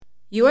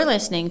You are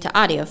listening to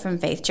audio from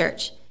Faith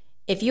Church.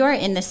 If you are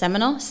in the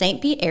Seminole,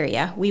 St. Pete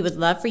area, we would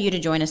love for you to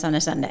join us on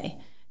a Sunday.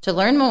 To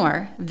learn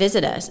more,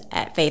 visit us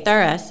at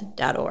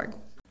faithrs.org.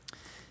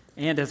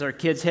 And as our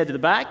kids head to the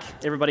back,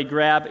 everybody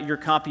grab your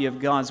copy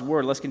of God's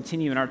Word. Let's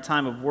continue in our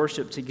time of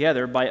worship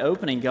together by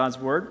opening God's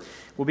Word.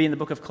 We'll be in the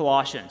book of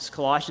Colossians,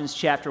 Colossians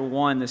chapter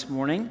 1 this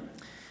morning.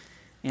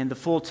 And the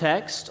full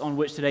text on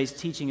which today's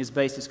teaching is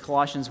based is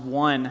Colossians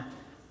 1,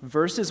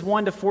 verses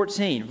 1 to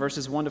 14.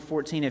 Verses 1 to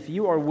 14. If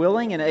you are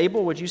willing and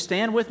able, would you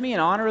stand with me in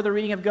honor of the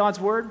reading of God's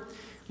Word?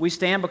 We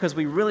stand because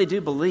we really do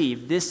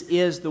believe this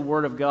is the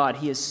Word of God.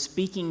 He is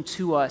speaking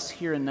to us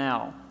here and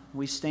now.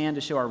 We stand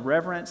to show our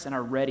reverence and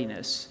our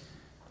readiness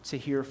to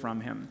hear from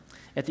Him.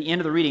 At the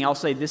end of the reading, I'll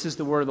say, "This is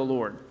the word of the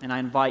Lord," and I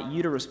invite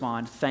you to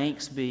respond,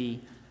 "Thanks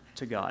be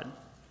to God."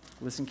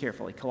 Listen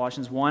carefully.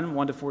 Colossians 1,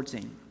 1 to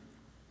 14.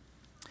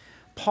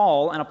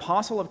 Paul, an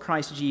apostle of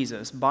Christ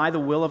Jesus, by the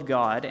will of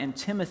God, and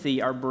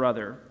Timothy, our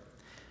brother,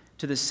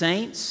 to the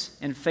saints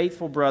and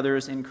faithful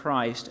brothers in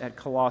Christ at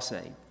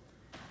Colossae,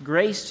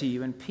 grace to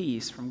you and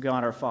peace from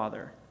God our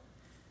Father.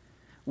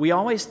 We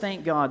always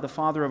thank God, the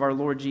Father of our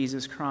Lord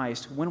Jesus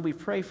Christ, when we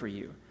pray for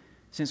you,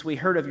 since we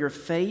heard of your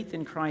faith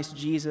in Christ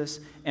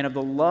Jesus and of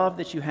the love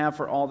that you have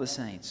for all the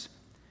saints,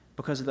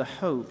 because of the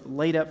hope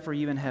laid up for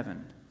you in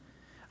heaven.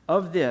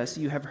 Of this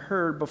you have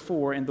heard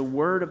before in the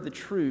word of the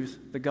truth,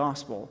 the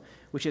gospel,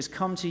 which has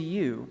come to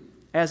you,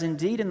 as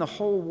indeed in the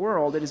whole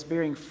world it is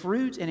bearing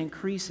fruit and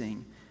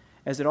increasing,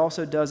 as it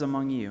also does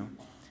among you,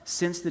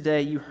 since the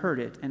day you heard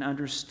it and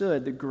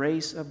understood the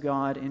grace of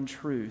God in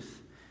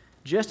truth,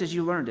 just as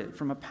you learned it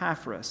from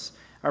Epaphras,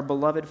 our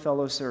beloved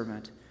fellow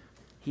servant.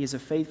 He is a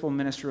faithful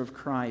minister of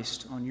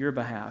Christ on your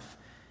behalf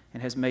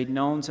and has made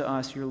known to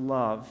us your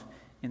love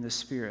in the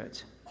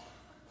Spirit.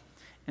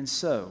 And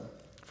so,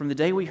 from the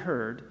day we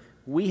heard,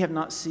 we have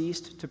not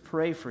ceased to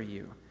pray for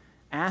you,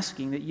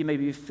 asking that you may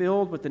be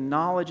filled with the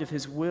knowledge of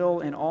His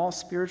will in all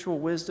spiritual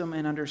wisdom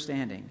and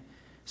understanding,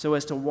 so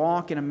as to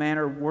walk in a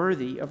manner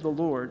worthy of the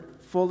Lord,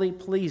 fully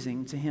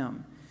pleasing to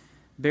Him,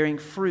 bearing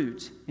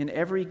fruit in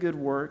every good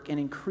work and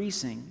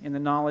increasing in the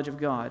knowledge of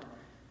God,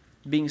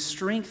 being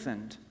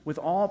strengthened with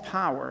all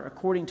power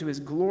according to His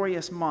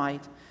glorious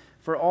might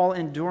for all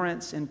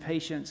endurance and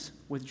patience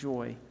with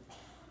joy,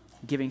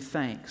 giving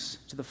thanks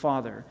to the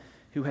Father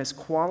who has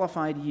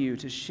qualified you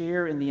to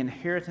share in the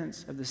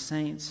inheritance of the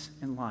saints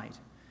in light.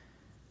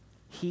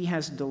 He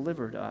has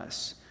delivered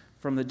us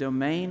from the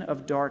domain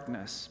of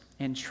darkness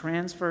and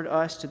transferred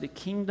us to the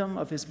kingdom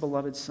of His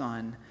beloved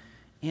Son,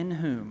 in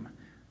whom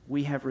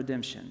we have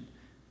redemption,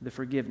 the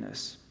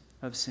forgiveness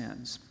of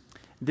sins.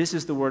 This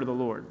is the word of the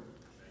Lord.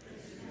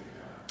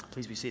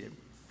 Please be seated.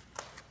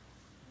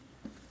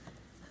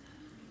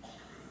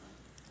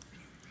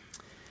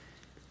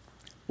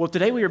 Well,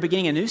 today we are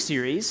beginning a new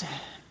series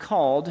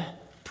called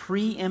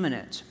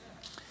Preeminent.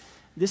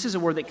 This is a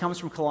word that comes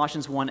from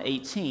Colossians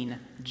 1:18.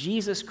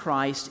 Jesus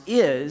Christ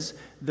is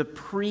the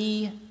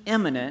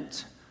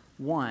preeminent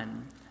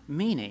one,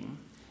 meaning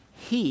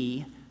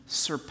He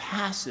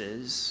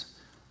surpasses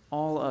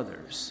all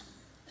others.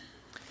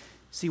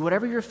 See,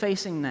 whatever you're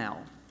facing now,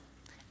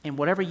 and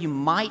whatever you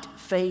might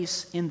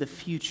face in the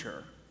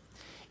future,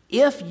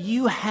 if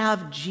you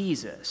have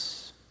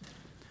Jesus,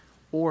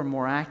 or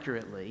more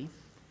accurately,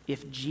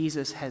 if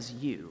Jesus has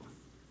you,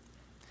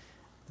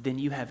 then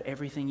you have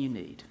everything you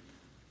need.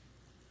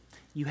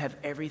 You have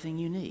everything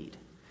you need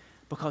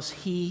because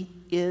He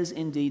is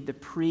indeed the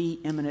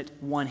preeminent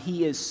one.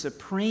 He is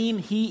supreme.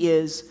 He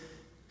is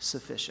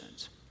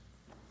sufficient.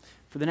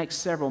 For the next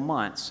several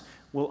months,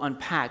 we'll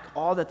unpack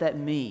all that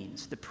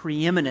means, the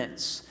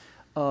preeminence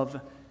of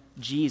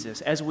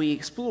Jesus, as we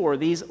explore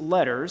these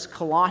letters,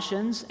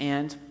 Colossians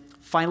and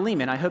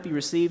Philemon. I hope you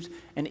received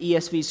an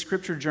ESV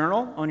scripture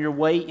journal on your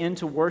way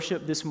into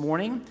worship this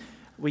morning.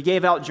 We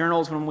gave out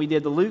journals when we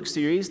did the Luke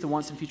series, the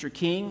Once and Future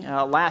King,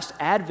 last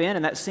Advent,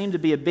 and that seemed to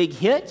be a big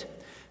hit.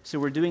 So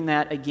we're doing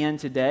that again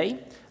today.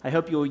 I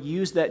hope you'll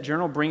use that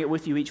journal, bring it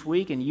with you each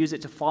week, and use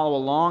it to follow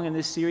along in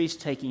this series,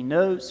 taking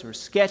notes or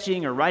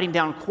sketching or writing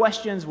down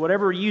questions,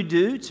 whatever you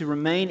do to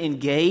remain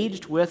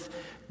engaged with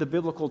the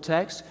biblical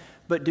text.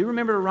 But do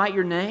remember to write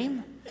your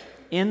name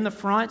in the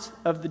front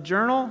of the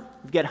journal.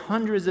 We've got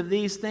hundreds of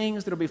these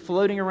things that will be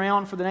floating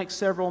around for the next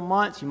several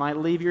months. You might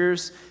leave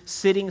yours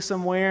sitting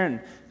somewhere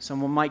and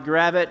someone might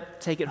grab it,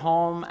 take it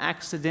home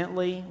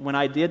accidentally. When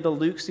I did the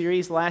Luke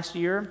series last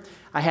year,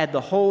 I had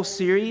the whole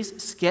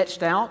series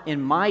sketched out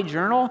in my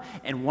journal,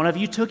 and one of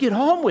you took it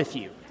home with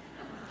you.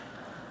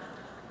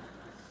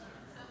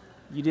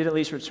 You did at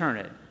least return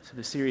it, so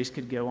the series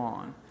could go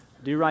on.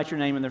 Do write your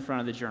name in the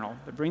front of the journal,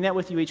 but bring that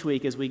with you each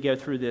week as we go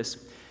through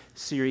this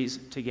series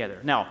together.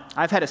 Now,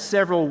 I've had a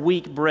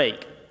several-week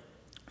break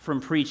from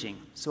preaching,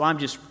 so I'm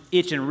just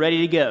itching, ready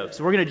to go.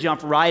 So we're going to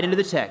jump right into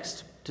the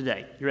text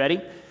today. You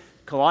ready?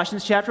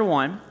 Colossians chapter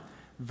 1,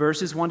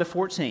 verses 1 to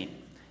 14.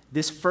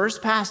 This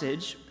first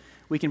passage,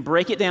 we can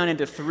break it down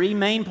into three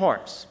main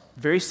parts.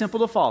 Very simple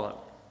to follow.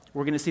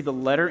 We're going to see the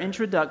letter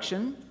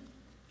introduction.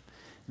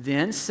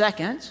 Then,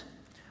 second,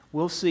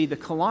 we'll see the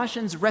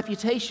Colossians'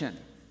 reputation.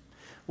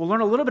 we'll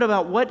learn a little bit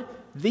about what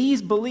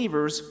these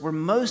believers were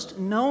most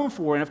known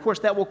for. And of course,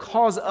 that will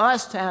cause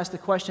us to ask the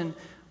question,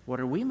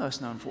 what are we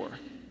most known for?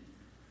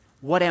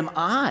 What am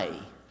I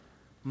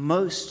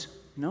most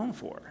known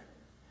for?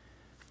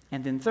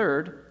 And then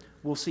third,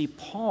 we'll see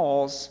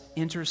Paul's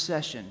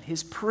intercession,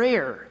 his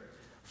prayer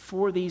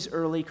for these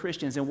early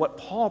Christians. And what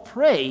Paul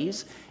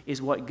prays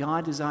is what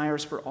God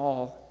desires for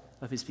all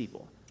of his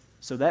people.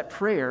 So that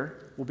prayer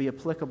will be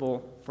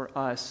applicable for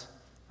us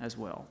as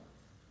well.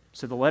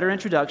 So the letter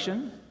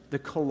introduction, the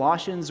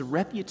Colossians'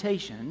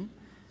 reputation,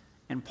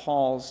 and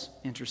Paul's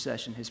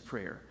intercession, his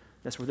prayer.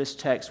 That's where this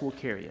text will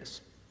carry us.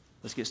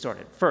 Let's get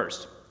started.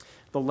 First,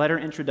 the letter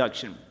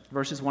introduction,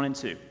 verses 1 and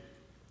 2.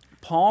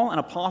 Paul, an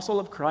apostle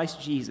of Christ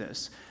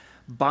Jesus,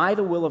 by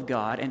the will of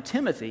God, and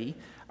Timothy,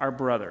 our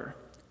brother,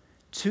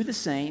 to the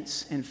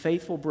saints and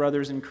faithful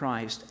brothers in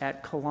Christ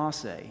at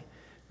Colossae,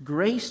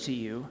 grace to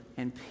you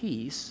and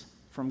peace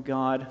from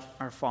God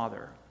our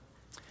Father.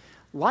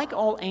 Like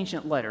all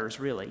ancient letters,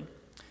 really,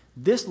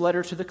 this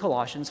letter to the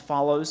Colossians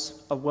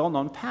follows a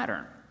well-known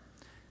pattern.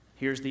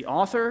 Here's the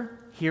author,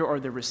 here are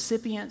the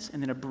recipients,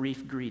 and then a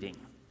brief greeting.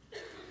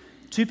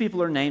 Two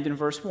people are named in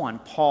verse 1,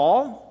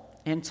 Paul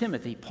and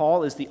Timothy.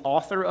 Paul is the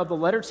author of the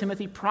letter.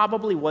 Timothy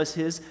probably was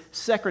his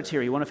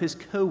secretary, one of his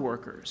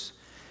co-workers.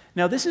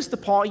 Now, this is the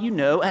Paul you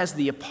know as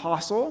the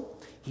apostle.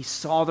 He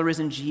saw the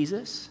risen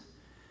Jesus.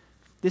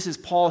 This is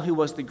Paul who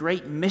was the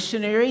great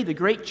missionary, the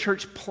great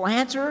church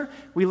planter.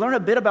 We learn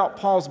a bit about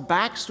Paul's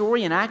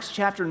backstory in Acts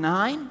chapter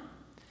 9.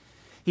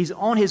 He's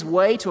on his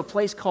way to a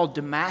place called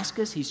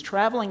Damascus. He's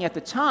traveling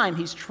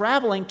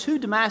to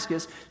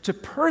Damascus to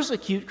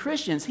persecute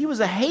Christians. He was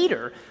a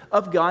hater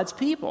of God's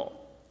people.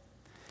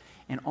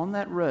 And on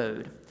that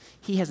road,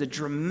 he has a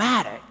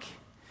dramatic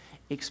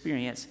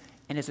experience,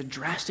 and it's a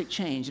drastic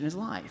change in his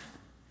life.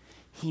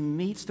 He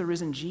meets the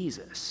risen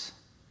Jesus.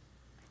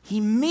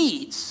 He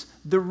meets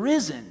the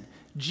risen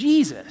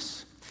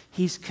Jesus.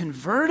 He's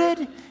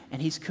converted,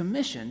 and he's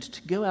commissioned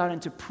to go out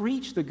and to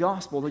preach the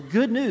gospel, the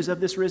good news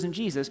of this risen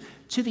Jesus,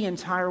 to the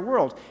entire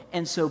world.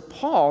 And so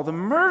Paul, the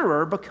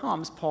murderer,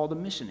 becomes Paul the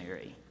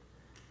missionary.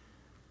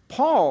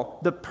 Paul,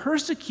 the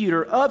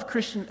persecutor of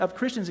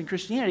Christians and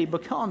Christianity,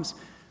 becomes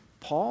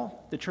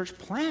Paul, the church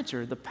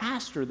planter, the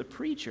pastor, the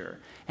preacher.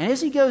 And as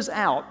he goes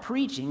out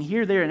preaching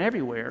here, there, and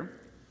everywhere,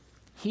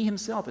 he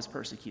himself is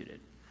persecuted.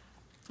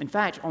 In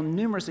fact, on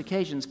numerous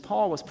occasions,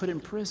 Paul was put in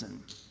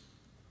prison.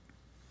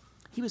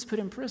 He was put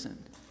in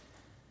prison.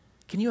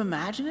 Can you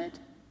imagine it?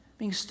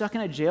 Being stuck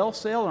in a jail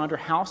cell or under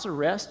house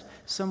arrest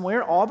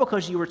somewhere, all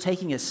because you were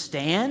taking a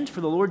stand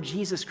for the Lord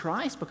Jesus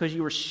Christ, because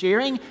you were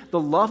sharing the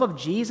love of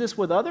Jesus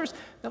with others.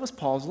 That was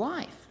Paul's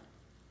life.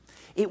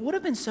 It would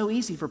have been so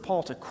easy for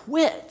Paul to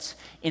quit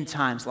in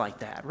times like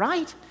that,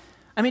 right?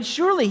 I mean,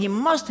 surely he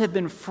must have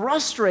been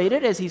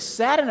frustrated as he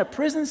sat in a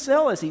prison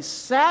cell, as he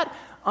sat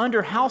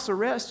under house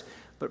arrest.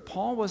 But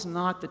Paul was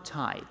not the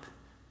type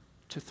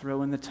to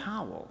throw in the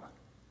towel.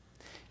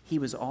 He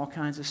was all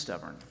kinds of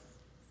stubborn,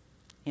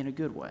 in a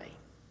good way.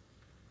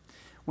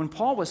 When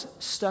Paul was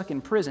stuck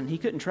in prison, he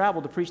couldn't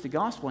travel to preach the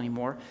gospel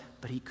anymore,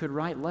 but he could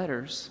write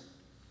letters.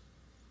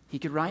 He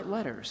could write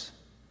letters.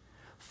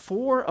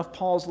 4 of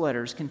Paul's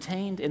letters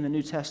contained in the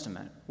New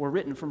Testament were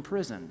written from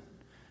prison.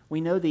 We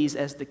know these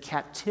as the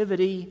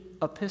captivity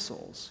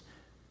epistles.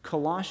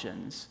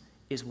 Colossians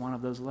is one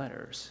of those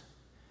letters.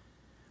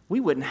 We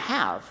wouldn't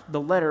have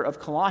the letter of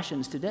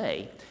Colossians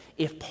today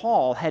if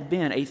Paul had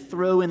been a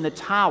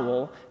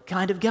throw-in-the-towel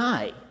kind of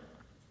guy.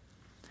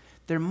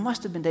 There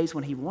must have been days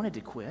when he wanted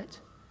to quit.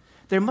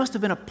 There must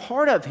have been a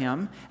part of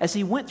him, as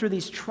he went through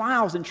these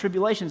trials and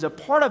tribulations, a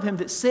part of him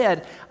that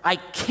said, I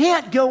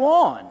can't go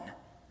on.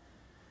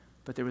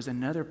 But there was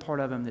another part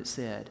of him that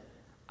said,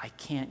 I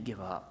can't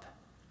give up.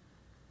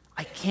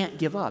 I can't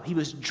give up. He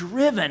was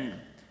driven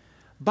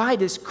by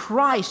this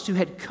Christ who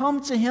had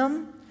come to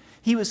him.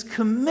 He was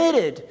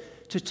committed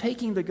to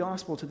taking the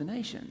gospel to the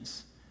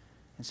nations.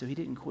 And so he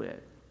didn't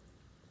quit.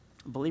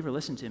 Believer,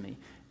 listen to me.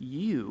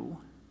 You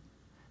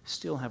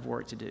still have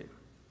work to do.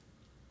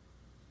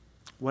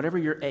 Whatever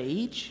your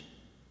age,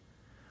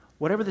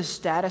 whatever the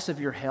status of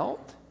your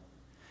health,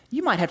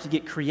 you might have to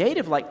get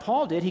creative like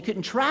Paul did. He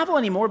couldn't travel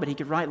anymore, but he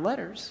could write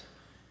letters.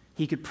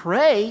 He could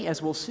pray,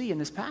 as we'll see in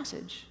this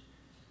passage.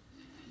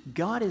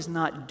 God is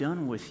not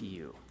done with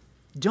you.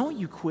 Don't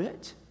you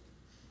quit.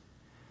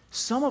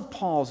 Some of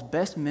Paul's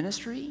best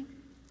ministry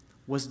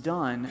was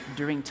done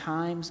during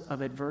times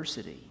of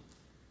adversity.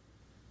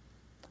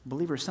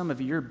 Believer, some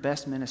of your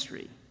best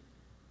ministry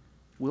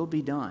will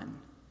be done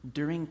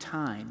during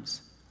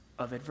times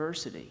of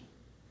adversity.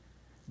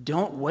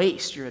 Don't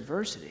waste your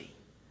adversity.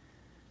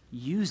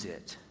 Use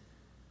it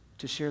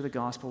to share the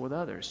gospel with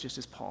others, just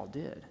as Paul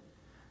did.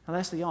 Now,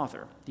 that's the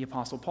author, the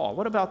Apostle Paul.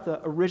 What about the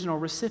original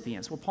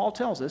recipients? Well, Paul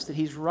tells us that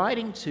he's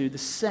writing to the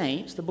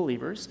saints, the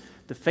believers,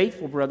 the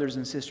faithful brothers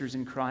and sisters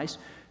in Christ,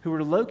 who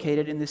were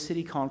located in this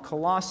city called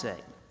Colossae.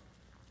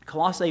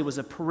 Colossae was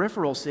a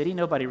peripheral city.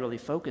 Nobody really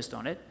focused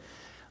on it.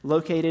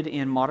 Located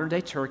in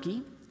modern-day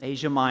Turkey,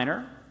 Asia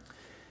Minor.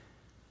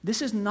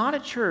 This is not a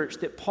church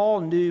that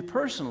Paul knew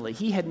personally.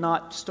 He had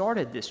not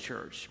started this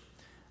church.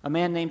 A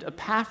man named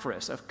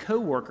Epaphras, a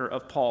co-worker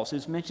of Paul's,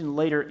 who's mentioned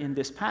later in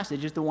this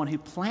passage, is the one who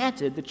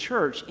planted the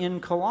church in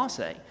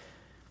Colossae.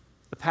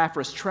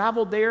 Epaphras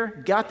traveled there,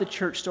 got the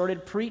church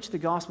started, preached the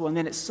gospel, and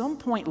then at some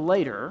point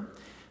later,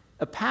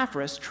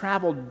 Epaphras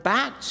traveled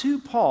back to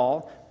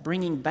Paul,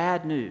 bringing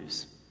bad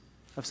news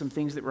of some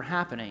things that were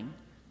happening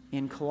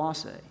in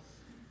Colossae.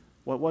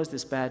 What was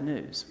this bad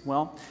news?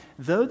 Well,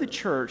 though the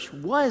church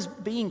was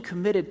being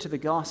committed to the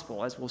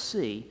gospel, as we'll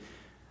see,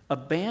 a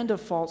band of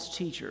false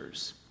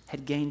teachers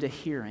had gained a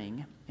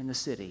hearing in the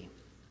city.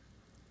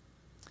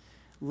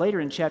 Later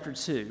in chapter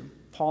 2,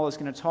 Paul is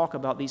going to talk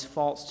about these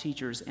false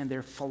teachers and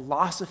their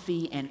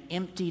philosophy and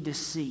empty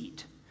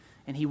deceit.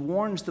 And he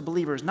warns the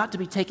believers not to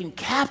be taken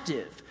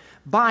captive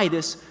by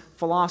this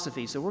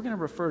philosophy. So we're going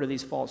to refer to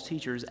these false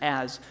teachers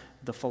as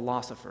the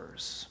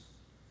philosophers.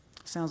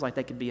 Sounds like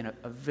they could be a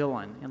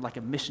villain in like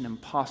a Mission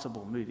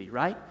Impossible movie,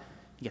 right?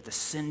 You get the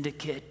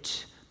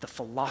syndicate, the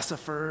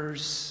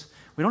philosophers.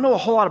 We don't know a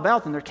whole lot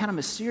about them. They're kind of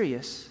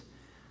mysterious,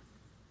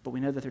 but we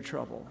know that they're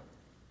trouble.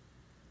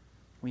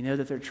 We know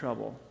that they're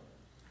trouble.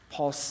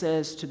 Paul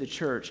says to the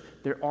church,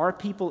 there are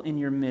people in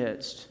your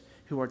midst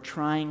who are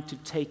trying to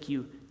take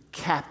you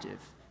captive,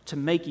 to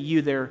make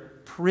you their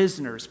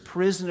prisoners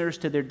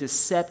to their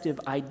deceptive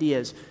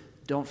ideas.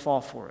 Don't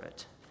fall for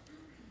it.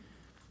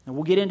 And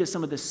we'll get into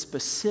some of the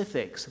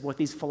specifics of what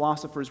these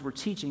philosophers were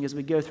teaching as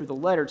we go through the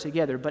letter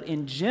together. But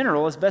in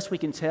general, as best we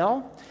can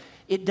tell,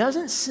 it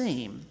doesn't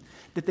seem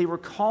that they were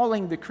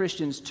calling the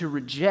Christians to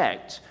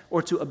reject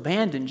or to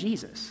abandon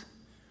Jesus.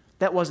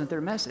 That wasn't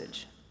their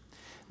message.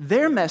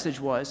 Their message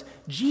was,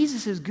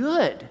 Jesus is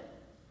good.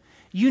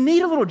 You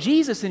need a little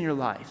Jesus in your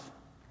life,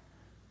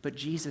 but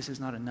Jesus is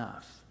not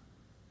enough.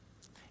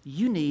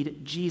 You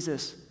need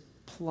Jesus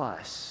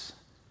plus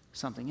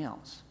something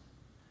else.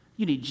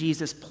 You need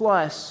Jesus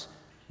plus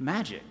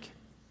magic.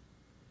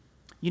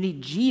 You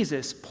need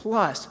Jesus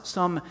plus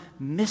some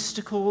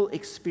mystical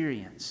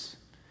experience.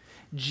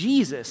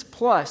 Jesus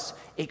plus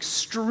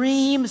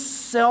extreme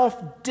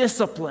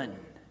self-discipline.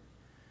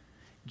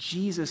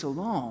 Jesus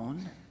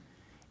alone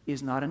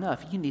is not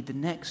enough. You need the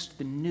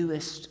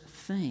newest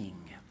thing.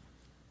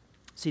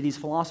 See, these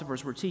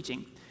philosophers were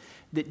teaching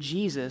that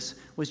Jesus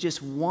was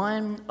just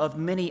one of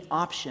many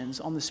options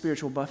on the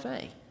spiritual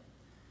buffet.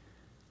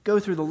 Go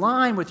through the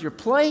line with your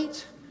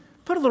plate,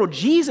 put a little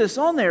Jesus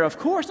on there, of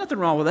course, nothing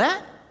wrong with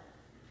that.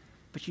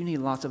 But you need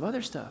lots of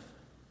other stuff.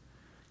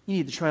 You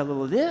need to try a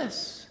little of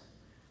this.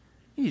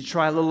 You need to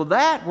try a little of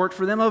that. Worked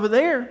for them over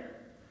there.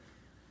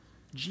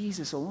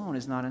 Jesus alone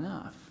is not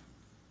enough.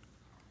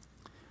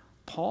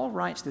 Paul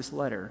writes this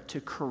letter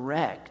to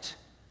correct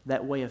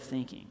that way of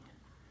thinking.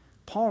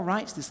 Paul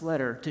writes this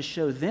letter to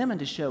show them and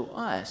to show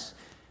us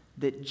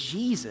that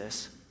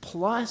Jesus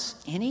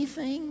plus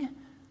anything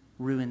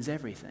ruins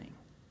everything.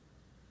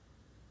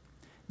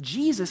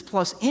 Jesus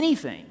plus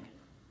anything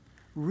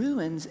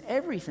ruins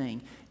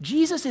everything.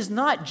 Jesus is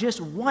not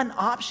just one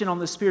option on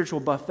the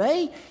spiritual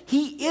buffet.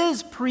 He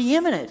is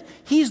preeminent.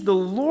 He's the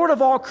Lord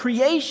of all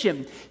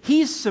creation.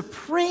 He's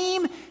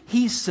supreme.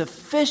 He's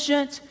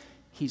sufficient.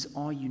 He's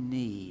all you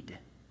need.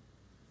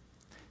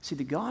 See,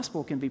 the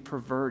gospel can be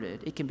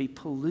perverted. It can be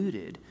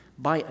polluted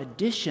by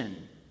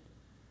addition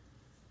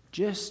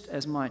just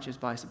as much as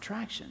by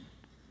subtraction.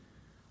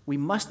 We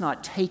must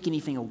not take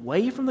anything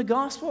away from the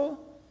gospel.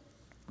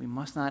 We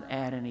must not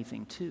add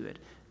anything to it.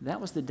 That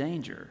was the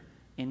danger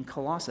in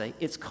Colossae.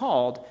 It's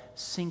called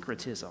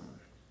syncretism.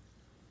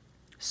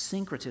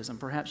 Syncretism,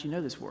 perhaps you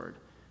know this word,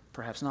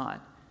 perhaps not.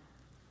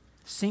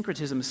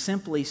 Syncretism,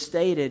 simply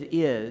stated,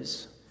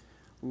 is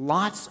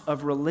lots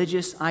of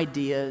religious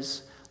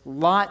ideas,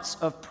 lots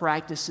of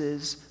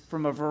practices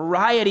from a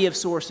variety of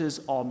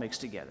sources all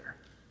mixed together.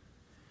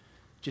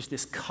 Just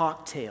this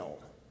cocktail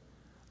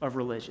of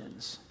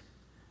religions.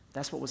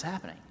 That's what was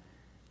happening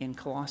in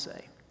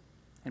Colossae.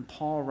 And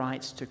Paul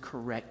writes to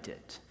correct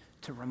it,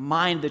 to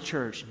remind the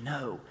church,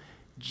 no,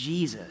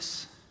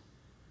 Jesus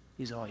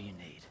is all you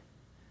need,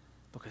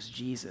 because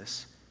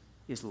Jesus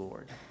is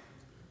Lord.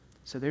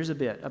 So there's a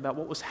bit about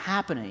what was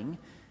happening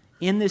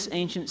in this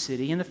ancient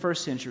city in the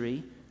first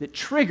century that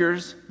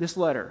triggers this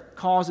letter,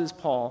 causes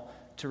Paul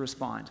to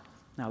respond.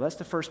 Now, that's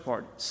the first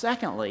part.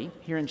 Secondly,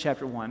 here in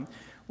chapter 1,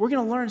 we're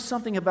going to learn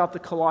something about the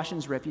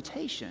Colossians'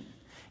 reputation.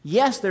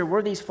 Yes, there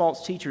were these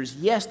false teachers.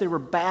 Yes, there were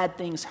bad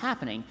things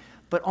happening.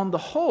 But on the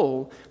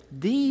whole,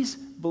 these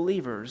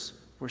believers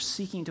were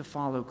seeking to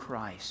follow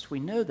Christ. We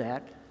know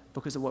that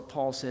because of what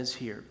Paul says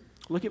here.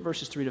 Look at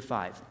verses 3 to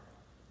 5.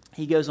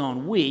 He goes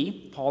on,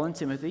 we, Paul and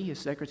Timothy, his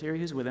secretary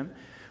who's with him,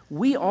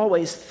 we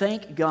always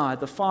thank God,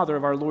 the Father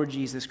of our Lord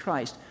Jesus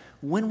Christ,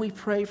 when we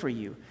pray for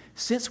you,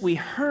 since we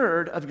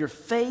heard of your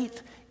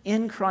faith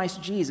in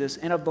Christ Jesus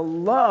and of the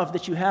love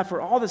that you have for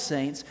all the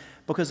saints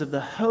because of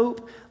the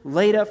hope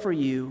laid up for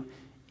you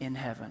in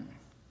heaven.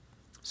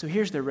 So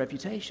here's their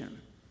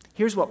reputation.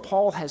 Here's what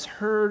Paul has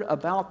heard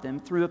about them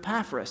through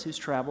Epaphras, who's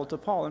traveled to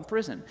Paul in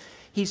prison.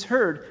 He's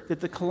heard that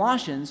the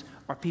Colossians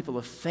are people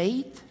of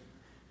faith,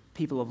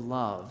 people of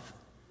love,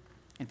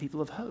 and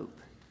people of hope.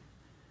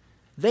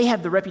 They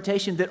have the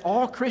reputation that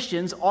all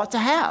Christians ought to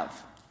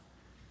have.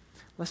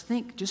 Let's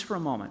think just for a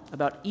moment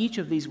about each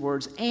of these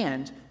words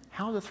and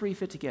how the three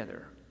fit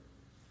together.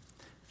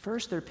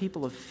 First, they're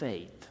people of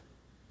faith.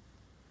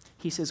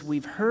 He says,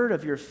 we've heard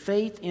of your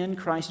faith in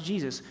Christ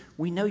Jesus.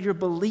 We know you're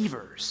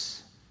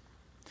believers.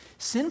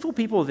 Sinful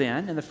people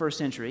then, in the first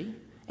century,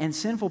 and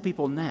sinful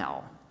people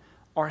now,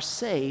 are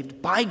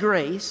saved by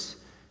grace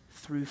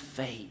through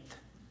faith.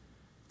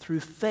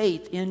 Through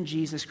faith in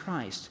Jesus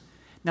Christ.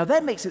 Now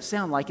that makes it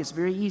sound like it's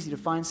very easy to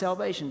find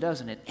salvation,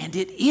 doesn't it? And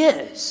it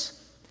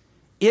is.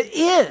 It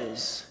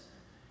is.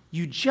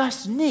 You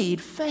just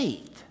need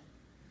faith.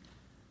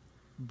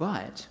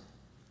 But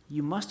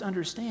you must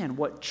understand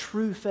what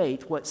true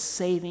faith, what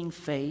saving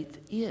faith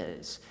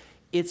is.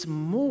 It's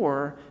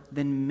more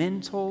than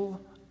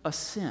mental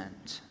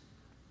assent.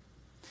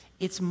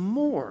 It's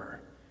more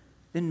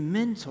than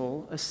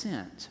mental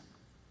assent.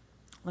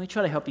 Let me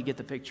try to help you get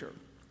the picture.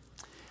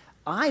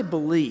 I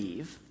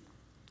believe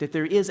that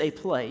there is a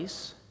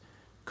place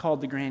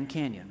called the Grand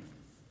Canyon.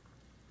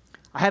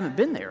 I haven't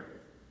been there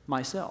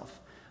myself,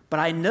 but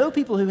I know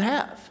people who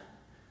have,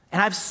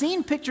 and I've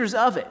seen pictures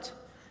of it.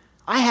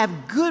 I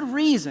have good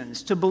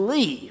reasons to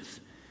believe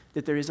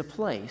that there is a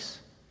place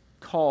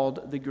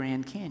called the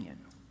Grand Canyon.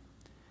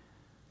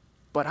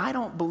 But I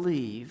don't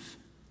believe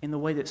in the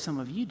way that some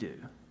of you do,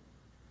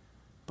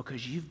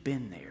 because you've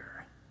been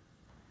there.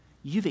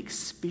 You've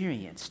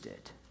experienced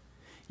it.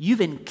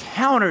 You've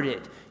encountered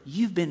it.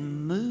 You've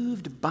been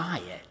moved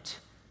by it.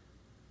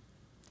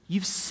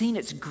 You've seen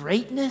its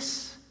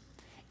greatness,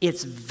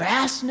 its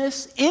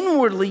vastness.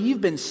 Inwardly,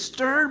 you've been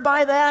stirred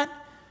by that.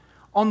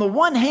 On the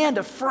one hand,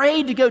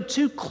 afraid to go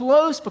too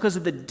close because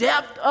of the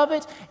depth of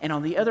it, and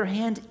on the other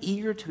hand,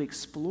 eager to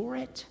explore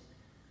it.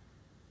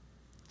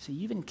 So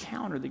you've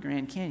encountered the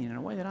Grand Canyon in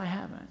a way that I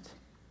haven't.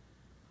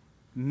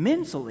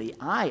 Mentally,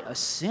 I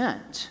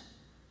assent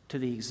to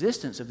the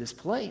existence of this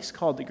place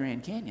called the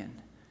Grand Canyon,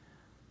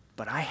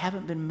 but I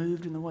haven't been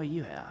moved in the way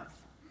you have.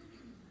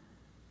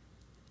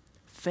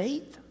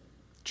 Faith,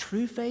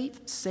 true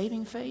faith,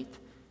 saving faith,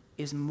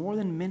 is more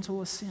than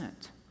mental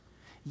assent.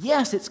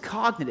 Yes, it's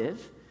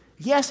cognitive.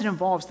 Yes, it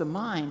involves the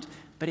mind,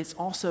 but it's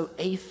also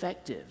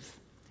affective.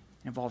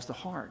 It involves the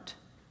heart,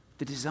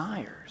 the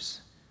desires,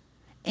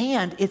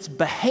 and it's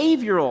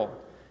behavioral.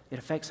 It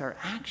affects our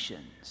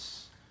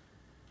actions.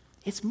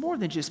 It's more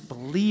than just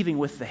believing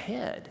with the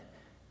head.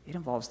 It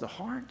involves the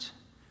heart,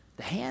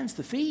 the hands,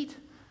 the feet,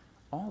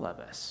 all of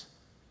us,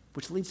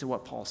 which leads to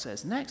what Paul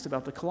says next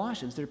about the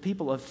Colossians. They're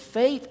people of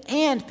faith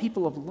and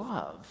people of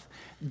love.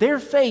 Their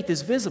faith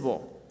is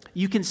visible.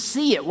 You can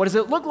see it. What does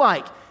it look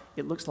like?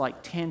 It looks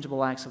like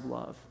tangible acts of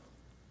love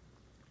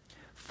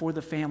for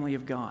the family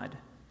of God,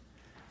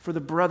 for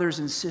the brothers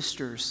and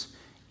sisters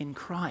in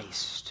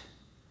Christ.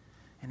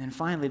 And then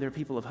finally, they're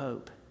people of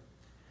hope.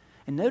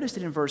 And notice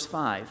that in verse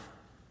 5,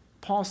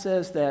 Paul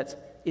says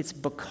that it's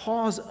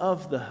because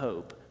of the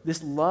hope.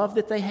 This love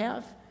that they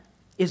have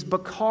is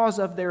because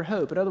of their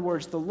hope. In other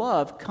words, the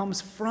love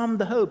comes from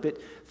the hope. It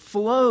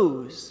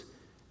flows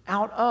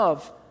out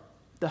of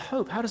the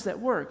hope. How does that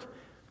work?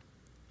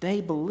 They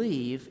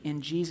believe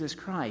in Jesus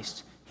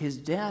Christ, his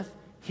death,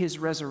 his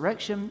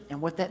resurrection,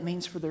 and what that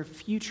means for their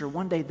future.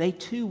 One day they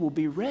too will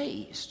be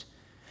raised.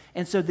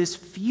 And so this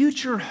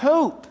future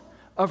hope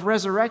of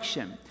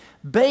resurrection,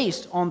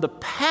 based on the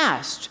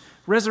past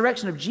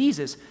resurrection of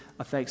Jesus,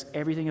 affects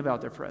everything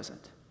about their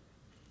present.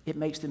 It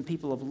makes them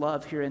people of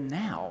love here and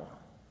now.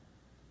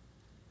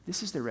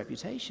 This is their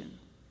reputation.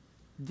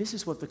 This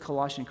is what the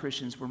Colossian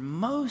Christians were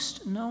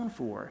most known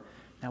for.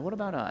 Now, what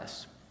about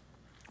us?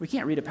 We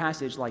can't read a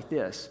passage like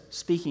this,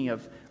 speaking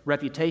of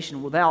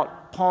reputation,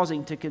 without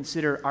pausing to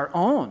consider our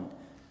own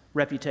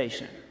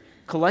reputation,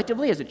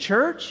 collectively as a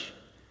church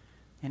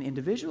and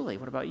individually.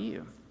 What about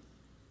you?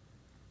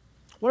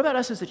 What about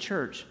us as a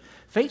church?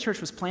 Faith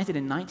Church was planted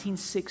in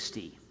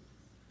 1960.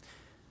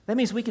 That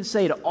means we can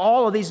say to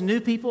all of these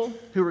new people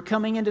who are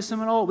coming into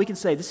Seminole, we can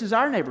say, this is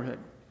our neighborhood.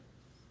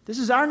 This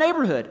is our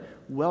neighborhood.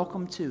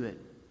 Welcome to it.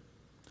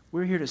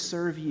 We're here to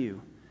serve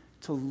you,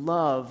 to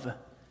love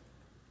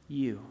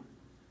you.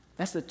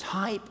 That's the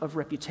type of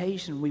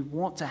reputation we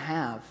want to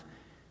have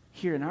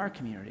here in our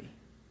community.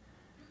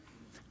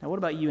 Now, what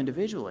about you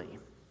individually?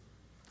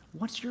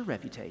 What's your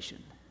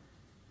reputation?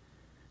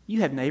 You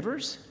have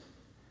neighbors.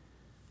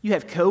 You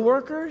have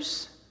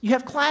coworkers. You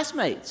have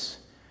classmates.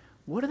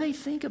 What do they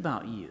think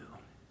about you?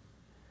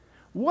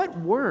 What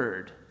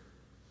word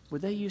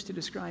would they use to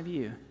describe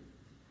you?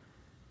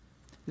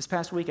 This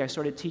past week, I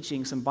started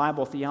teaching some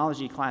Bible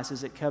theology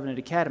classes at Covenant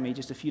Academy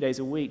just a few days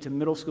a week to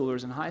middle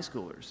schoolers and high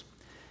schoolers.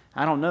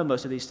 I don't know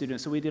most of these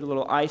students, so we did a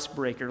little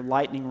icebreaker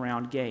lightning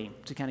round game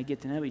to kind of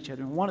get to know each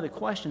other. And one of the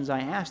questions I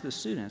asked the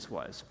students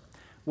was,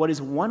 what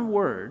is one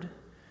word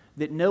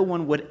that no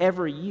one would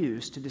ever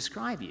use to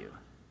describe you?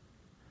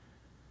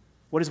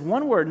 What is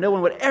one word no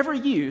one would ever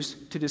use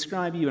to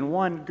describe you? And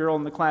one girl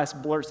in the class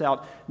blurts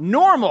out,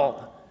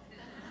 normal.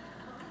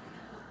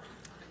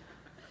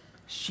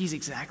 She's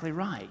exactly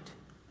right.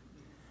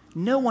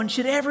 No one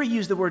should ever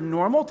use the word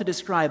normal to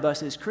describe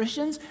us as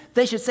Christians.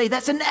 They should say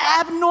that's an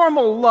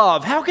abnormal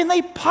love. How can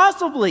they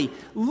possibly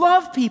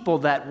love people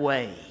that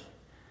way?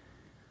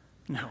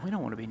 No, we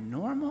don't want to be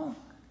normal.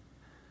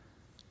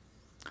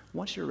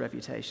 What's your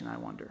reputation, I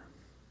wonder?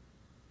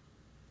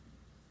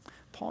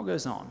 Paul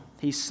goes on.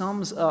 He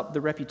sums up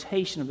the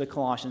reputation of the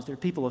Colossians. They're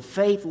people of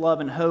faith, love,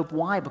 and hope.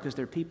 Why? Because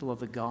they're people of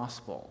the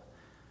gospel.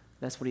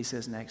 That's what he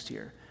says next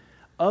here.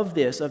 Of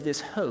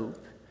this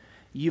hope,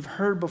 you've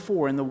heard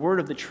before in the word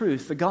of the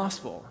truth, the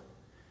gospel,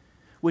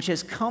 which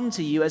has come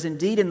to you, as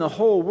indeed in the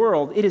whole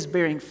world it is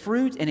bearing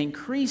fruit and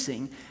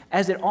increasing,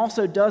 as it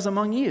also does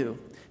among you,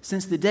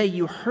 since the day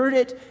you heard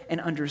it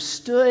and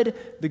understood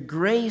the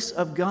grace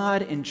of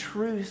God in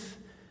truth,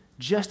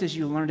 just as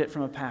you learned it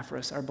from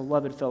Epaphras, our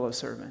beloved fellow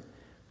servant.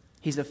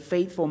 He's a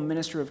faithful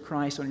minister of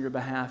Christ on your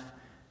behalf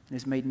and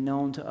has made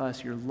known to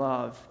us your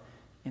love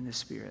in the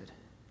Spirit.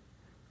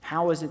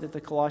 How is it that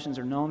the Colossians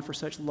are known for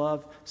such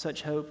love,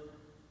 such hope?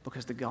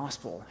 Because the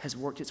gospel has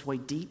worked its way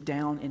deep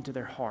down into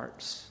their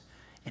hearts,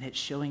 and it's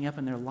showing up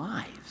in their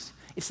lives.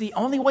 It's the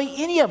only way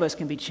any of us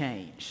can be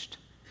changed.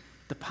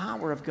 The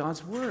power of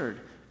God's word,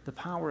 the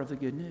power of the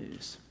good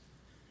news.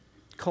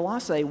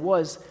 Colossae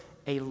was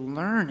a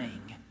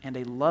learning and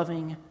a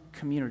loving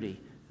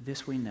community.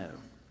 This we know.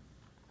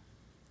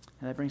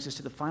 And that brings us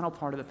to the final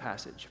part of the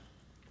passage.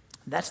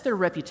 That's their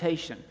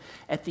reputation.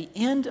 At the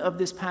end of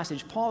this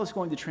passage, Paul is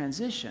going to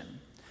transition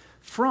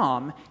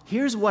from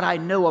here's what I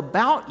know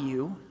about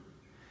you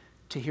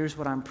to here's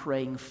what I'm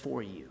praying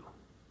for you.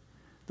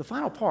 The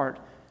final part,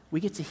 we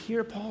get to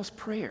hear Paul's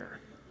prayer.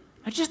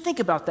 Now just think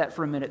about that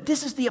for a minute.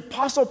 This is the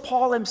Apostle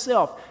Paul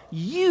himself.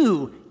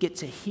 You get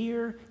to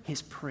hear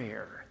his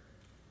prayer.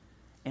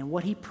 And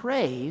what he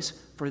prays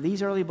for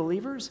these early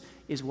believers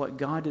is what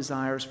God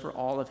desires for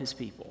all of his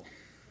people.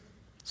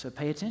 So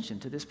pay attention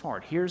to this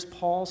part. Here's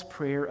Paul's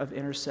prayer of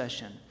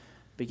intercession,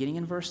 beginning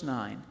in verse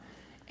 9.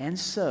 And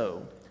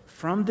so,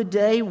 from the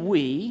day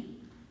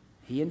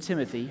he and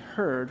Timothy,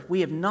 heard,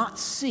 we have not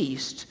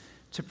ceased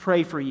to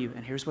pray for you.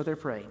 And here's what they're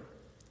praying.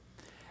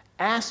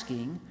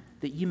 Asking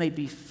that you may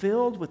be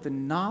filled with the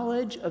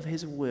knowledge of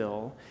his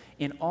will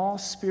in all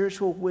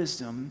spiritual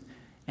wisdom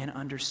and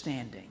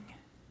understanding.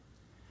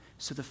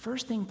 So the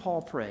first thing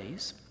Paul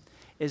prays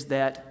is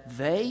that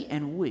they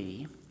and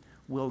we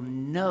will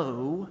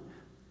know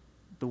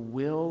the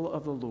will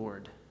of the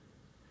Lord.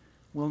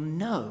 Will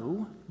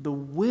know the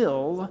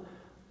will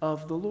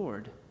of the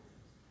Lord.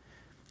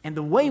 And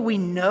the way we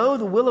know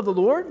the will of the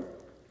Lord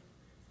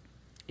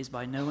is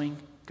by knowing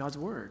God's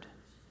word.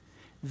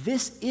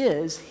 This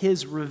is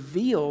his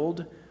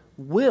revealed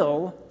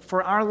will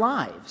for our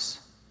lives.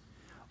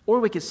 Or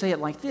we could say it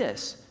like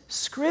this: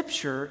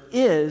 Scripture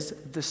is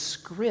the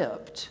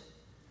script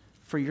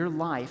for your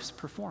life's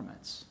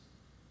performance.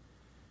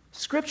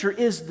 Scripture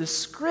is the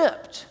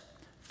script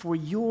for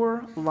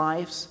your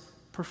life's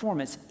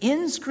performance.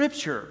 In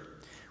Scripture,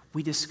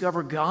 we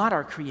discover God,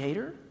 our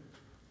Creator,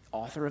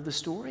 author of the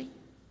story.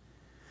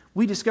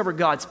 We discover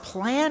God's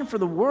plan for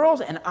the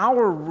world and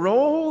our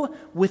role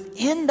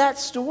within that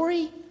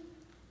story.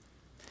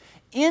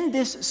 In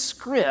this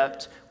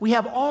script, we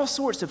have all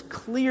sorts of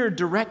clear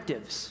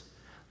directives.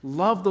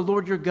 Love the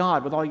Lord your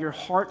God with all your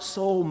heart,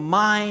 soul,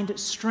 mind,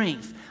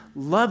 strength.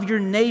 Love your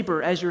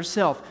neighbor as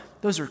yourself.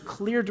 Those are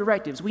clear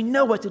directives. We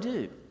know what to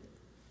do.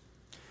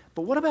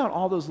 But what about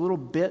all those little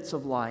bits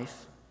of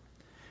life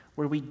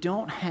where we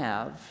don't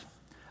have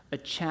a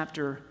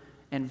chapter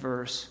and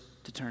verse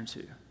to turn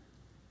to?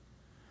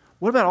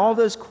 What about all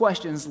those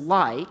questions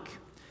like,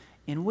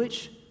 in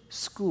which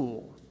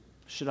school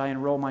should I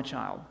enroll my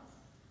child?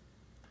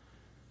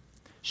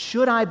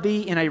 Should I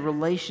be in a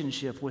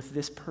relationship with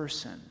this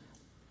person?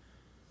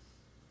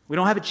 We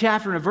don't have a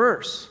chapter and a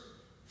verse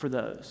for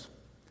those.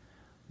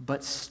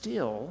 But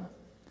still,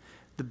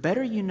 the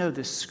better you know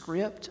the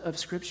script of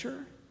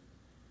Scripture,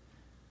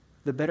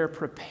 the better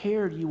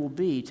prepared you will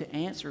be to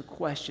answer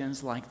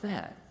questions like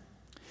that.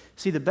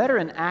 See, the better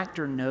an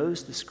actor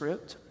knows the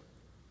script,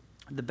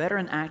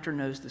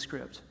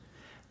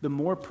 the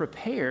more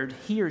prepared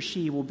he or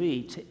she will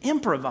be to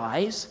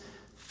improvise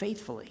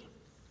faithfully.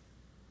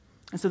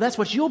 And so that's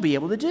what you'll be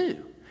able to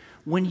do.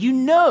 When you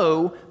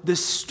know the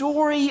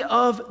story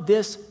of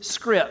this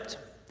script,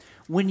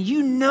 when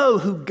you know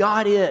who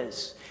God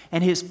is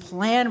and his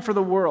plan for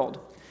the world,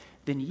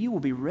 then you will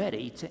be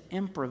ready to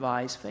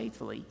improvise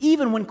faithfully.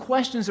 Even when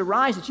questions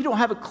arise that you don't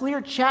have a clear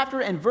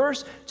chapter and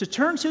verse to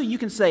turn to, you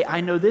can say,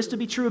 I know this to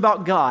be true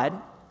about God,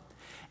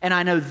 and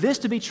I know this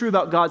to be true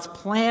about God's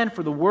plan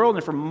for the world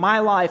and for my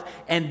life,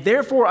 and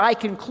therefore I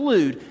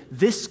conclude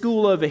this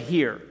school over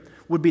here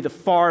would be the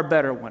far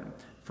better one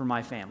for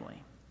my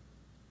family.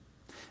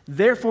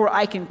 Therefore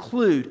I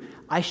conclude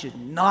I should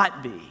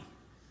not be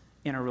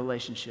in a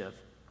relationship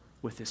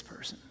with this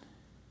person.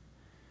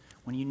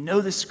 When you know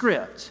the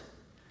script,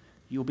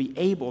 you'll be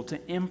able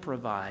to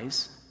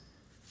improvise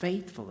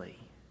faithfully.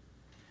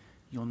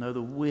 You'll know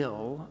the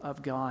will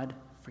of God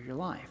for your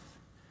life.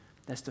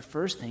 That's the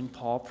first thing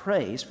Paul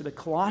prays for the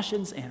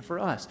Colossians and for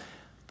us.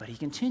 But he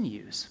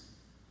continues.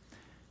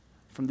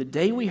 From the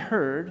day we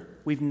heard,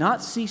 we've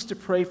not ceased to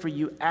pray for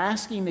you,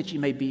 asking that you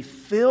may be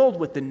filled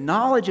with the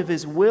knowledge of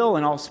his will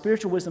and all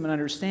spiritual wisdom and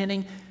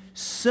understanding,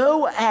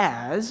 so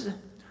that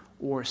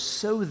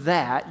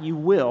you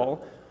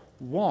will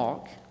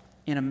walk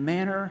in a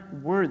manner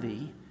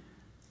worthy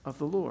of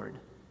the Lord.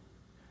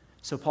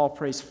 So Paul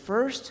prays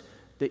first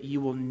that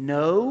you will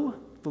know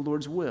the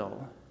Lord's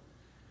will,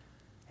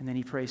 and then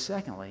he prays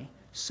secondly,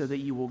 so that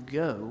you will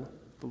go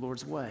the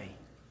Lord's way.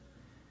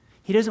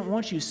 He doesn't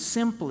want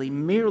you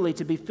merely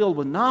to be filled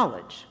with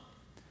knowledge.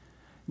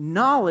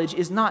 Knowledge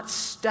is not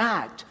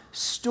stacked,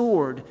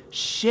 stored,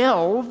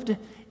 shelved.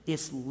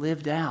 It's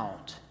lived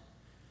out.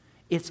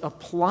 It's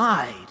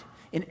applied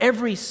in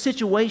every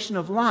situation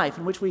of life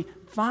in which we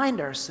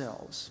find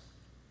ourselves.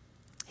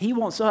 He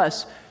wants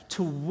us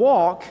to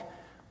walk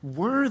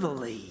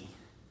worthily.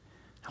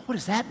 Now, what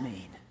does that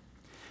mean?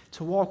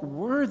 To walk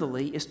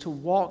worthily is to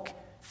walk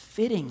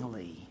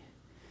fittingly.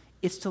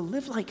 It's to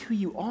live like who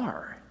you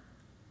are.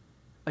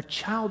 A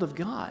child of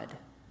God,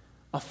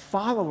 a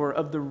follower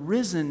of the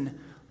risen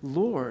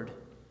Lord.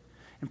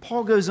 And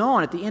Paul goes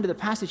on at the end of the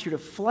passage here to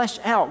flesh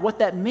out what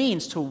that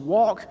means to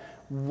walk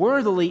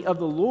worthily of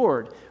the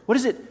Lord. What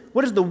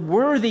does the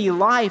worthy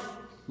life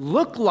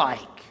look like?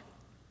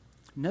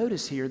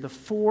 Notice here the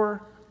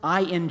 4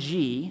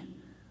 ing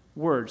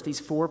words, these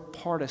 4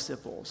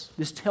 participles.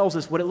 This tells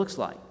us what it looks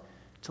like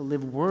to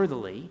live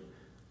worthily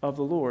of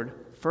the Lord.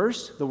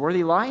 First, the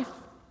worthy life,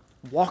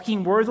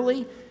 walking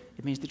worthily,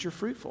 it means that you're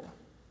fruitful.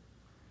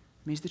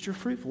 It means that you're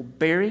fruitful,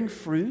 bearing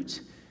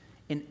fruit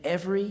in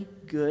every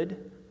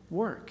good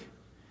work.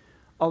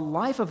 A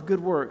life of good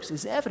works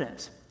is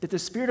evidence that the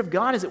Spirit of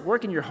God is at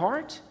work in your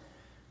heart,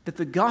 that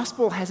the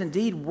gospel has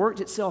indeed worked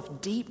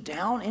itself deep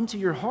down into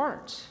your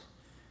heart.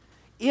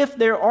 If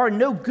there are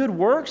no good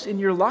works in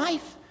your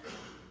life,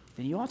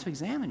 then you ought to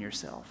examine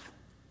yourself.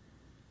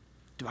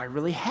 Do I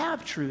really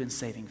have true and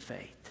saving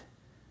faith?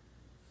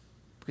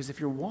 Because if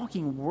you're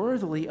walking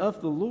worthily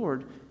of the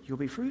Lord, you'll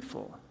be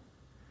fruitful.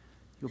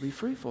 You'll be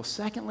fruitful.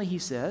 Secondly, he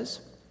says,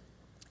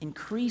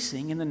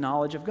 increasing in the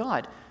knowledge of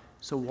God.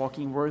 So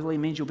walking worthily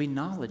means you'll be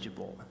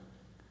knowledgeable.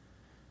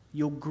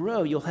 You'll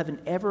grow. You'll have an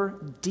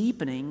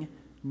ever-deepening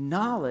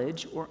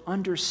knowledge or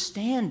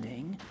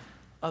understanding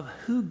of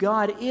who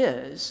God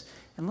is.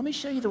 And let me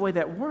show you the way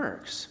that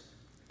works.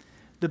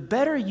 The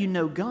better you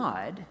know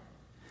God,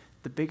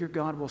 the bigger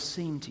God will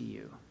seem to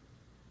you.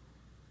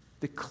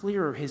 The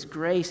clearer his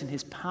grace and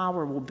his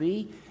power will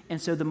be,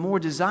 and so the more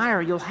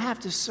desire you'll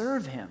have to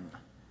serve him.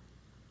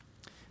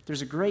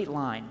 There's a great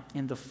line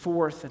in the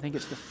fourth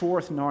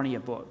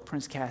Narnia book,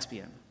 Prince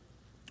Caspian,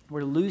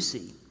 where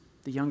Lucy,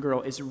 the young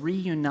girl, is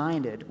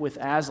reunited with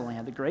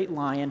Aslan, the great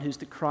lion who's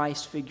the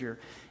Christ figure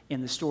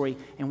in the story.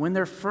 And when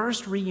they're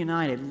first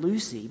reunited,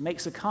 Lucy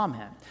makes a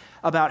comment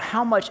about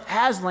how much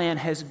Aslan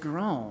has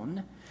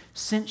grown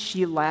since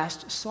she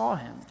last saw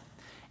him.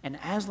 And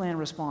Aslan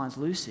responds,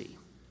 Lucy,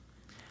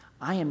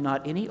 I am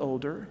not any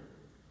older,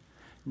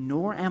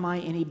 nor am I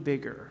any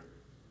bigger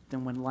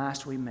than when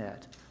last we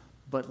met.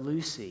 But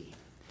Lucy,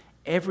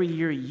 every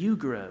year you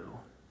grow,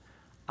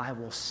 I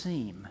will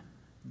seem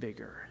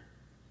bigger.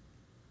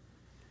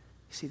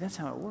 You see, that's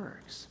how it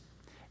works.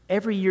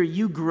 Every year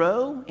you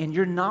grow in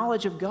your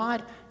knowledge of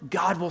God,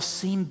 God will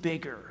seem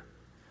bigger,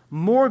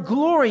 more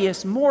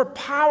glorious, more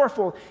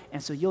powerful,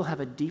 and so you'll have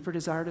a deeper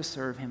desire to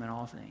serve him in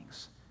all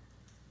things.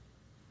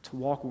 To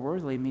walk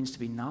worthily means to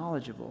be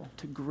knowledgeable,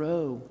 to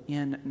grow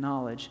in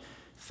knowledge.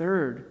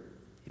 Third,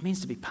 it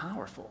means to be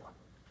powerful.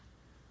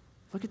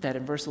 Look at that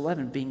in verse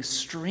 11, being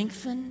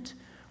strengthened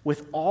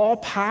with all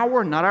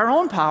power, not our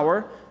own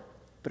power,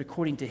 but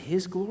according to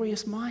his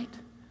glorious might,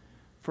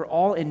 for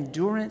all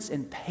endurance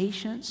and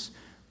patience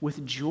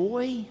with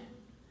joy.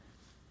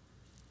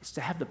 It's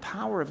to have the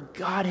power of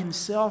God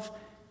himself,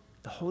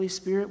 the Holy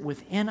Spirit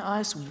within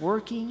us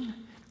working,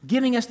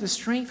 giving us the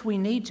strength we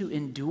need to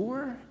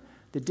endure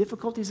the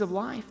difficulties of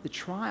life, the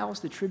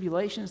trials, the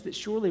tribulations that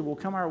surely will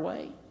come our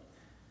way.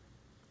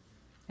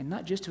 And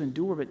not just to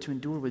endure, but to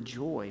endure with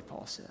joy,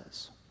 Paul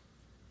says.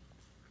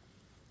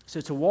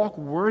 So to walk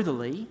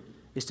worthily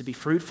is to be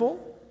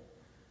fruitful,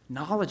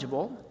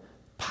 knowledgeable,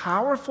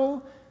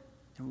 powerful,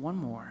 and one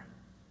more,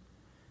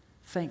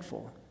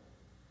 thankful.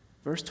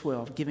 Verse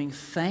 12, giving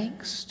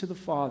thanks to the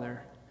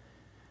Father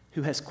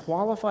who has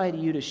qualified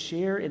you to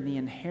share in the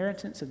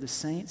inheritance of the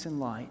saints in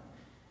light.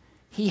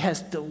 He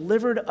has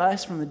delivered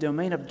us from the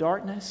domain of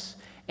darkness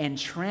and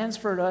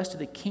transferred us to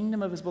the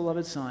kingdom of his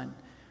beloved Son,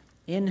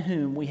 in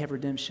whom we have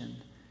redemption,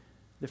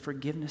 the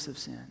forgiveness of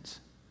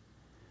sins.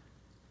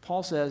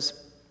 Paul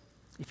says,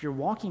 if you're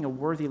walking a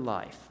worthy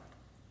life,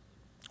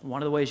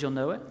 one of the ways you'll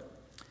know it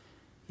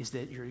is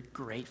that you're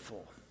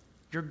grateful.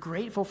 You're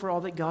grateful for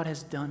all that God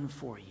has done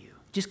for you.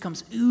 It just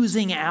comes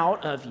oozing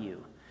out of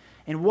you.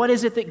 And what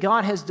is it that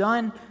God has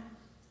done?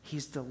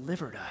 He's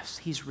delivered us.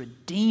 He's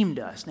redeemed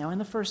us. Now, in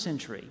the first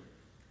century,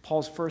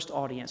 Paul's first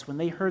audience, when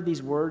they heard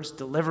these words,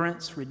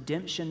 deliverance,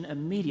 redemption,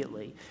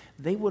 immediately,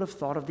 they would have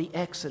thought of the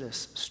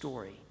Exodus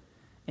story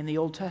in the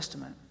Old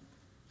Testament.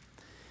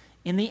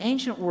 In the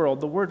ancient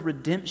world, the word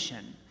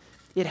redemption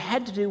It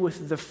had to do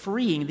with the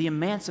freeing, the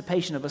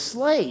emancipation of a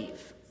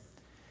slave.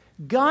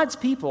 God's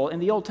people in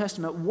the Old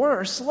Testament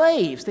were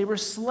slaves. They were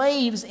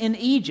slaves in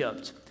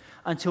Egypt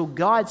until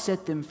God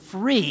set them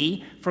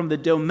free from the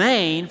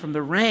domain, from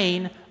the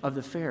reign of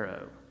the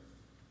Pharaoh.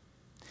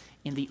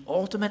 In the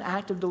ultimate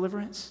act of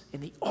deliverance,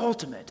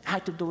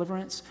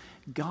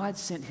 God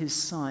sent his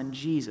son,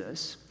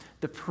 Jesus,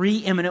 the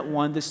preeminent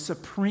one, the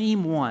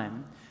supreme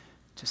one,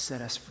 to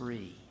set us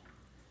free,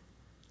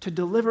 to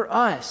deliver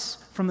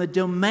us from the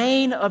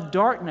domain of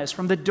darkness,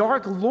 from the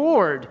dark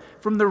lord,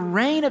 from the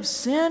reign of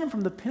sin,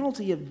 from the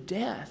penalty of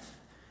death.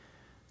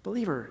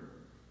 Believer,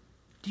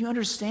 do you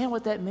understand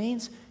what that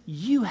means?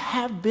 You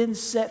have been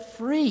set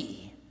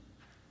free.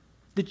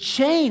 The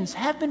chains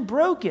have been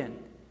broken.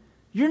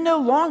 You're no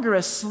longer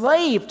a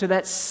slave to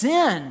that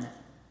sin.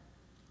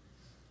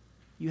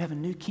 You have a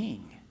new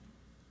king.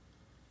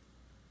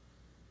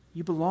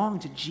 You belong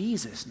to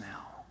Jesus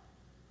now.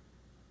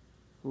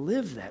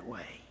 Live that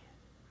way.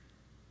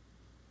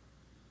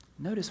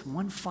 Notice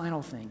one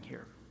final thing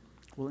here.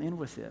 We'll end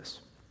with this.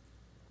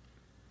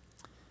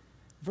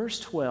 Verse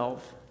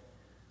 12,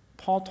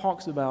 Paul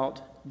talks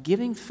about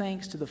giving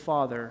thanks to the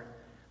Father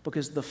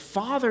because the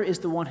Father is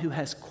the one who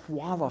has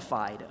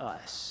qualified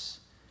us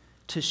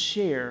to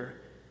share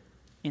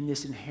in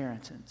this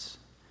inheritance.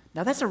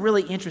 Now, that's a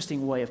really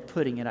interesting way of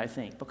putting it, I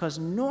think, because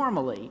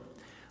normally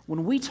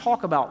when we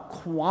talk about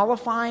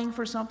qualifying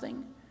for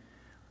something,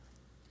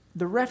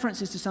 the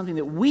reference is to something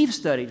that we've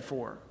studied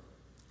for,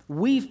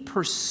 we've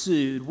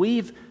pursued,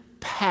 we've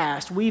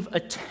passed, we've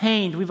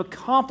attained, we've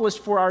accomplished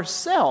for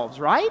ourselves,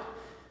 right?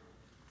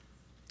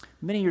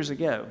 Many years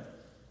ago,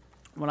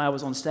 when I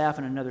was on staff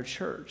in another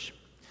church,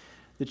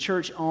 the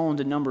church owned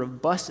a number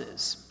of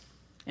buses.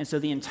 And so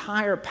the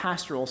entire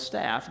pastoral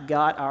staff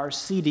got our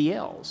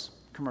CDLs,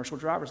 commercial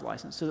driver's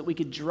license, so that we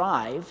could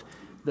drive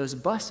those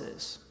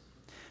buses.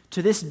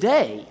 To this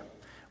day,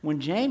 when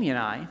Jamie and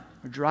I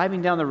are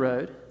driving down the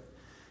road,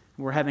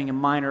 we're having a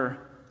minor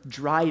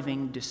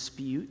driving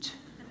dispute.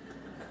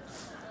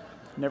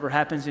 Never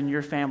happens in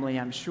your family,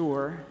 I'm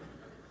sure.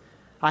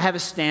 I have a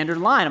standard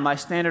line, and my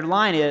standard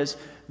line is,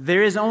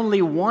 there is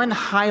only one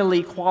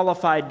highly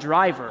qualified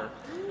driver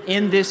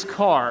in this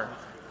car,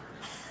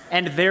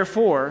 and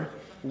therefore,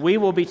 we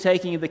will be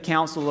taking the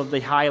counsel of the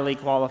highly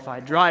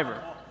qualified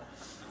driver.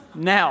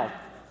 Now,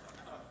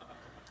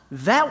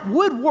 that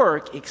would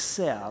work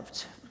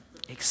except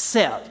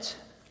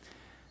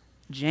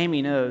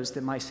Jamie knows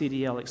that my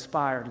CDL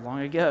expired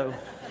long ago.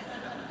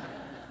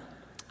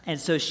 And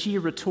so she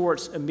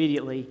retorts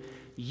immediately,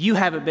 "You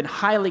haven't been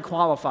highly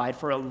qualified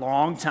for a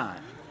long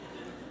time."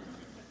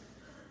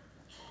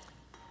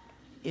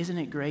 Isn't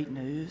it great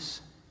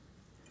news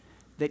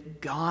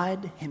that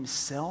God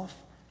himself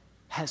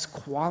has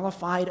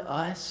qualified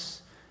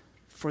us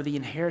for the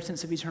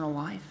inheritance of eternal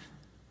life?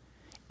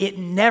 It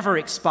never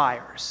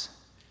expires.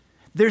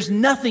 There's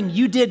nothing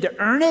you did to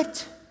earn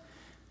it.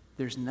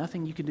 There's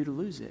nothing you can do to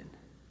lose it.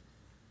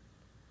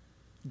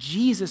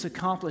 Jesus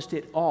accomplished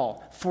it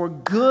all, for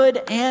good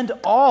and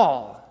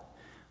all.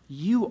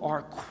 You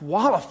are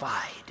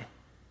qualified.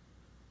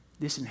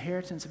 This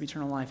inheritance of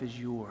eternal life is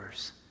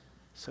yours.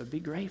 So be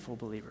grateful,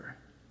 believer.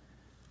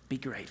 Be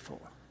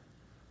grateful.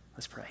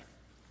 Let's pray.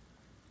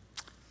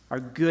 Our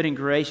good and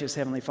gracious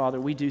Heavenly Father,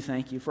 we do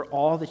thank you for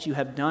all that you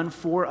have done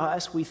for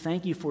us. We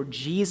thank you for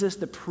Jesus,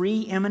 the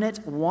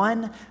preeminent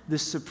one, the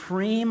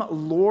supreme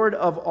Lord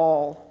of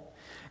all.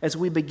 As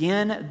we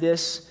begin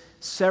this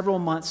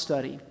several-month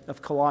study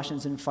of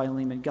Colossians and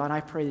Philemon, God,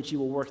 I pray that you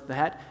will work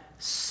that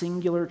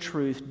singular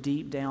truth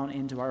deep down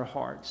into our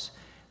hearts,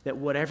 that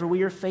whatever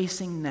we are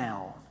facing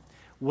now,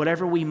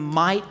 whatever we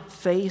might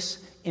face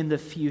in the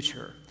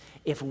future,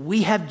 if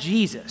we have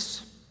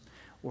Jesus,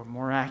 or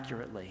more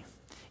accurately,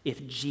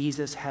 if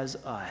Jesus has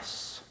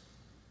us,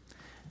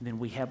 then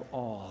we have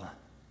all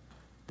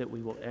that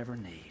we will ever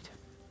need.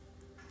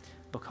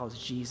 Because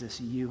Jesus,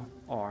 you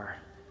are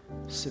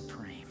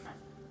supreme.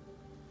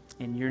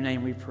 In your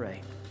name we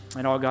pray.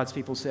 And all God's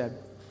people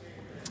said,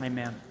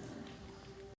 amen.